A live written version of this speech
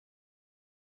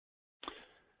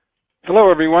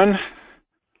Hello everyone.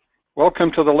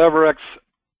 Welcome to the LeverX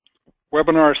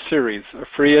webinar series, a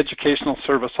free educational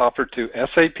service offered to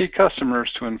SAP customers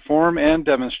to inform and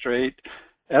demonstrate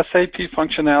SAP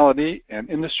functionality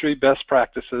and industry best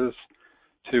practices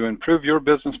to improve your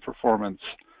business performance.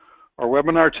 Our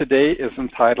webinar today is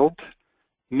entitled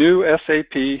New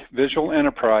SAP Visual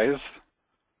Enterprise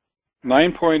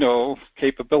 9.0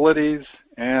 Capabilities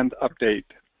and Update.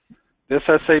 This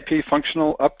SAP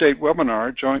Functional Update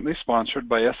webinar, jointly sponsored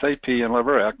by SAP and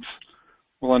LeverX,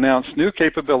 will announce new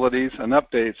capabilities and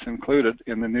updates included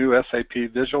in the new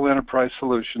SAP Visual Enterprise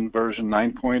Solution version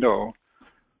 9.0,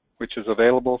 which is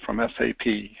available from SAP.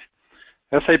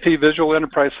 SAP Visual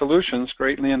Enterprise Solutions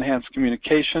greatly enhance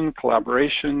communication,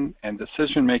 collaboration, and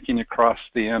decision-making across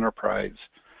the enterprise.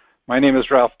 My name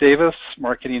is Ralph Davis,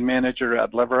 Marketing Manager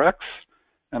at LeverX,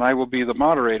 and I will be the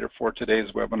moderator for today's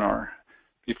webinar.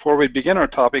 Before we begin our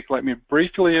topic, let me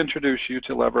briefly introduce you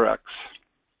to LeverX.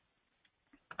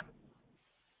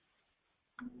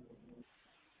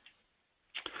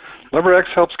 LeverX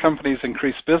helps companies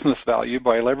increase business value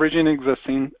by leveraging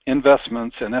existing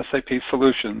investments in SAP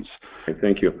solutions.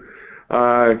 Thank you.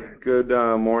 Good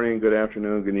morning, good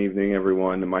afternoon, good evening,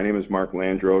 everyone. My name is Mark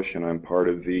Landrosch, and I'm part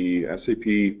of the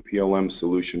SAP PLM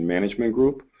Solution Management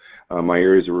Group. My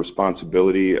areas of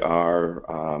responsibility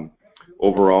are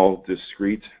overall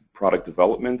discrete product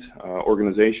development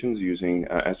organizations using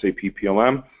SAP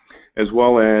PLM, as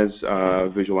well as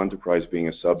Visual Enterprise being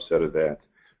a subset of that.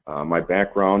 My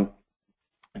background,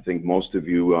 I think most of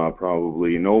you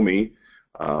probably know me.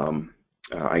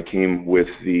 I came with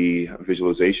the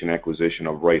visualization acquisition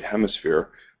of Right Hemisphere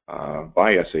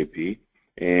by SAP,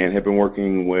 and have been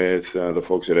working with the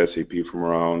folks at SAP from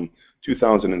around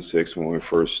 2006 when we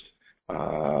first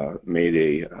made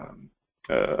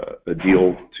a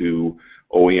deal to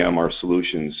OEM our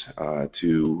solutions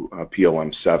to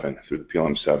PLM 7 through the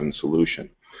PLM 7 solution.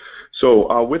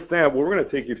 So with that, what we're going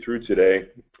to take you through today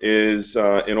is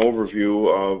an overview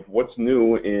of what's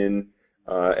new in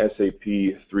SAP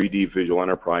 3D Visual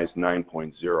Enterprise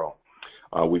 9.0.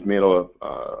 We've made a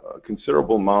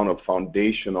considerable amount of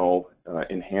foundational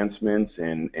enhancements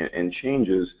and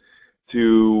changes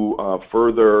to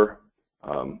further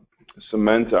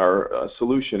cement our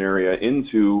solution area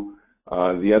into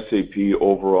the SAP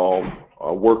overall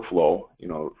workflow,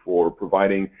 for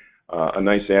providing a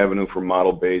nice avenue for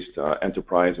model-based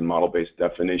enterprise and model-based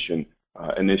definition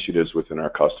initiatives within our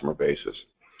customer bases.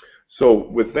 So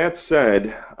with that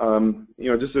said,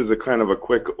 just as a kind of a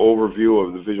quick overview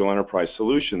of the Visual Enterprise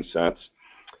solution sets,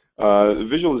 the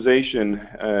visualization,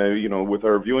 with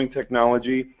our viewing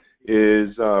technology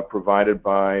is provided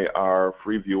by our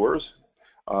free viewers.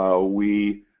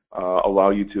 We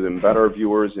allow you to embed our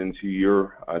viewers into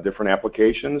your different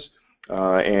applications,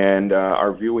 and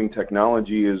our viewing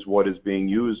technology is what is being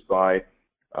used by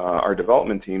our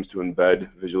development teams to embed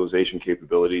visualization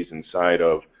capabilities inside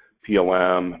of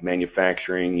PLM,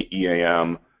 manufacturing,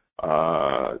 EAM,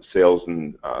 sales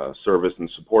and service and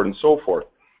support, and so forth.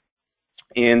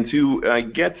 And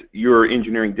to get your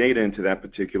engineering data into that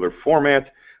particular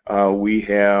format, we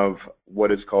have what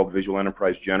is called Visual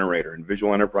Enterprise Generator. And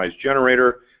Visual Enterprise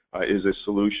Generator is a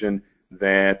solution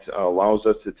that allows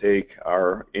us to take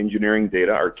our engineering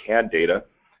data, our CAD data,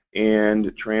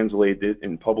 and translate it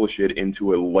and publish it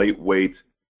into a lightweight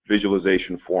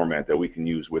visualization format that we can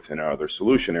use within our other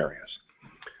solution areas.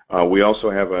 We also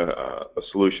have a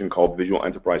solution called Visual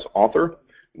Enterprise Author,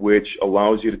 which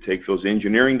allows you to take those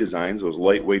engineering designs, those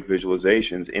lightweight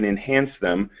visualizations, and enhance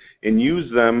them and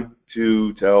use them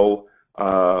to tell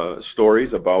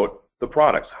stories about the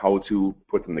products, how to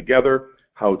put them together,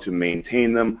 how to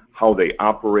maintain them, how they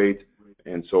operate,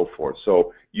 and so forth.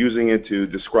 So using it to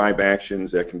describe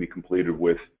actions that can be completed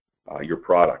with your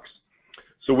products.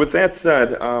 So with that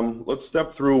said, let's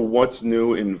step through what's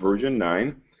new in version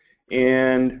 9.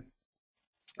 And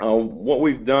what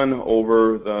we've done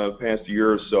over the past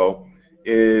year or so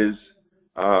is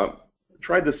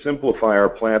tried to simplify our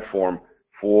platform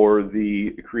for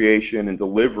the creation and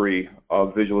delivery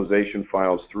of visualization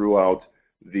files throughout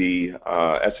the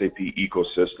SAP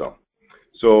ecosystem.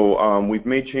 So we've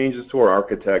made changes to our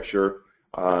architecture,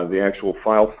 the actual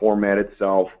file format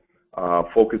itself,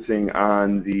 focusing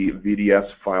on the VDS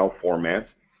file format,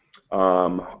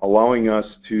 allowing us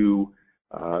to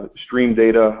stream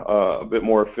data a bit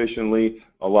more efficiently,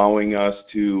 allowing us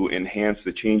to enhance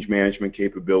the change management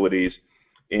capabilities,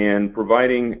 and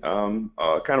providing kind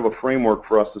of a framework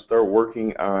for us to start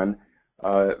working on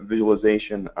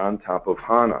visualization on top of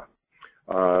HANA.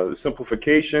 The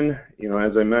simplification,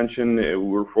 as I mentioned,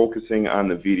 we're focusing on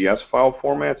the VDS file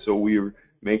format, so we're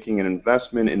making an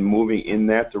investment in moving in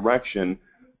that direction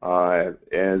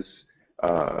as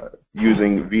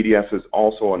using VDS as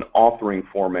also an authoring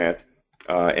format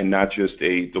and not just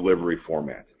a delivery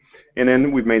format. And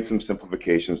then we've made some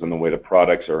simplifications on the way the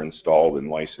products are installed and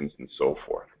licensed and so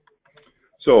forth.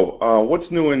 So what's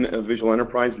new in Visual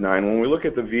Enterprise 9? When we look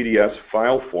at the VDS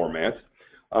file format,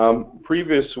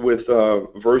 previous with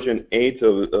version 8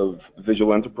 of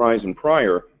Visual Enterprise and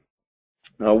prior,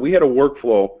 we had a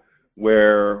workflow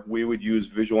where we would use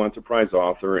Visual Enterprise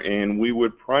Author, and we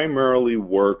would primarily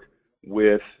work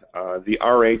with the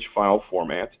RH file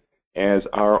format as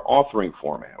our authoring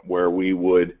format, where we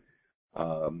would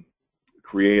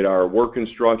create our work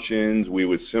instructions, we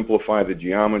would simplify the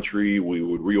geometry, we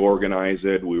would reorganize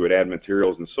it, we would add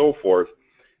materials and so forth.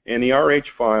 And the RH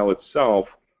file itself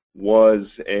was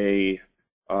the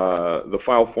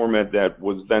file format that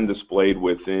was then displayed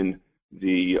within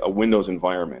the Windows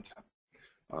environment.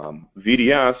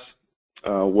 VDS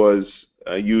was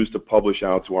used to publish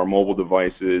out to our mobile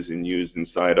devices and used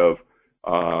inside of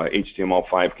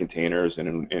HTML5 containers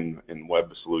and in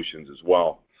web solutions as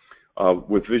well.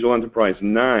 With Visual Enterprise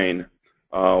 9,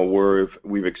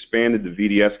 we've expanded the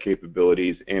VDS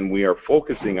capabilities, and we are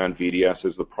focusing on VDS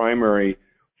as the primary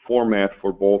format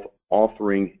for both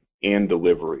authoring and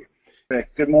delivery.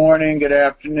 Good morning, good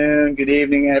afternoon, good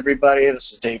evening, everybody.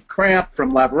 This is Dave Cramp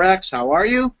from LeverX. How are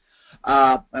you?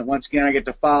 And once again, I get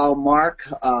to follow Mark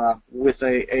with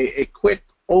a quick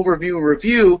overview and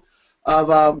review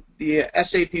of the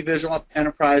SAP Visual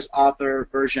Enterprise Author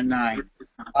version 9.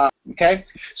 Okay,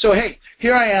 so hey,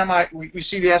 here I am. We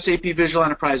see the SAP Visual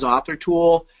Enterprise Author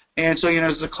tool, and so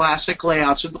it's a classic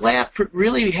layout. So the layout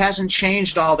really hasn't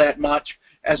changed all that much,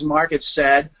 as Mark had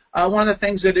said. One of the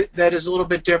things that is a little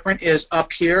bit different is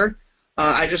up here.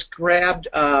 I just grabbed.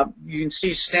 You can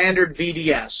see standard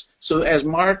VDS. So as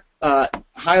Mark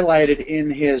highlighted in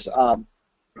his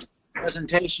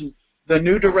presentation, the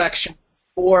new direction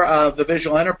for the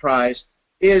Visual Enterprise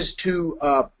is to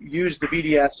use the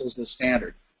VDS as the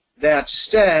standard. That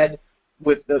said,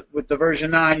 with the version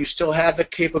 9, you still have the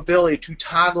capability to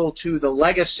toggle to the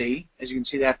legacy, as you can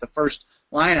see that the first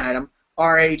line item,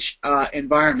 RH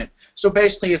environment. So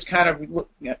basically, it's kind of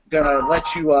going to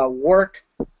let you work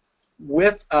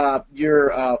with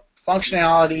your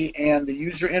functionality and the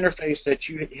user interface that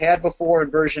you had before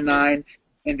in version 9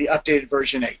 and the updated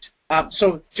version 8.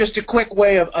 So just a quick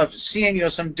way of seeing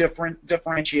some different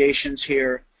differentiations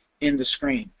here in the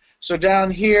screen. So down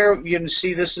here you can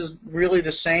see this is really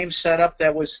the same setup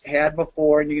that was had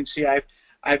before, and you can see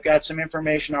I've got some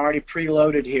information already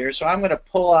preloaded here. So I'm going to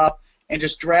pull up and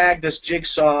just drag this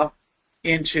jigsaw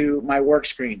into my work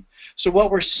screen. So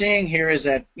what we're seeing here is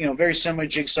that very similar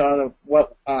jigsaw to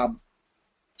what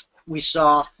we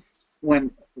saw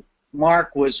when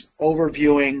Mark was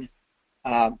overviewing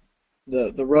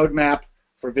the roadmap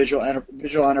for Visual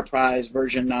Enterprise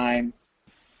version 9.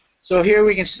 So here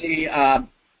we can see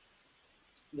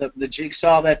the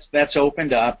jigsaw that's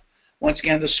opened up. Once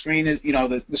again, the screen is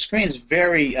the screen is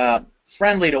very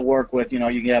friendly to work with. You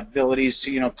have abilities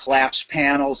to collapse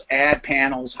panels, add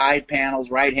panels, hide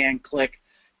panels, right-hand click.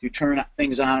 You turn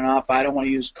things on and off. I don't want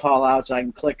to use call-outs. I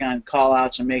can click on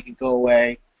call-outs and make it go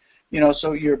away.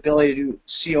 So your ability to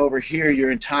see over here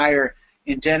your entire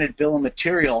indented bill of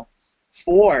material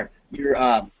for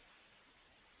your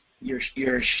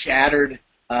shattered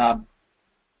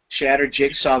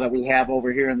jigsaw that we have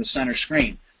over here in the center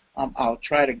screen. I'll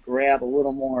try to grab a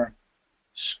little more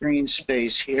screen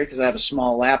space here because I have a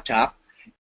small laptop.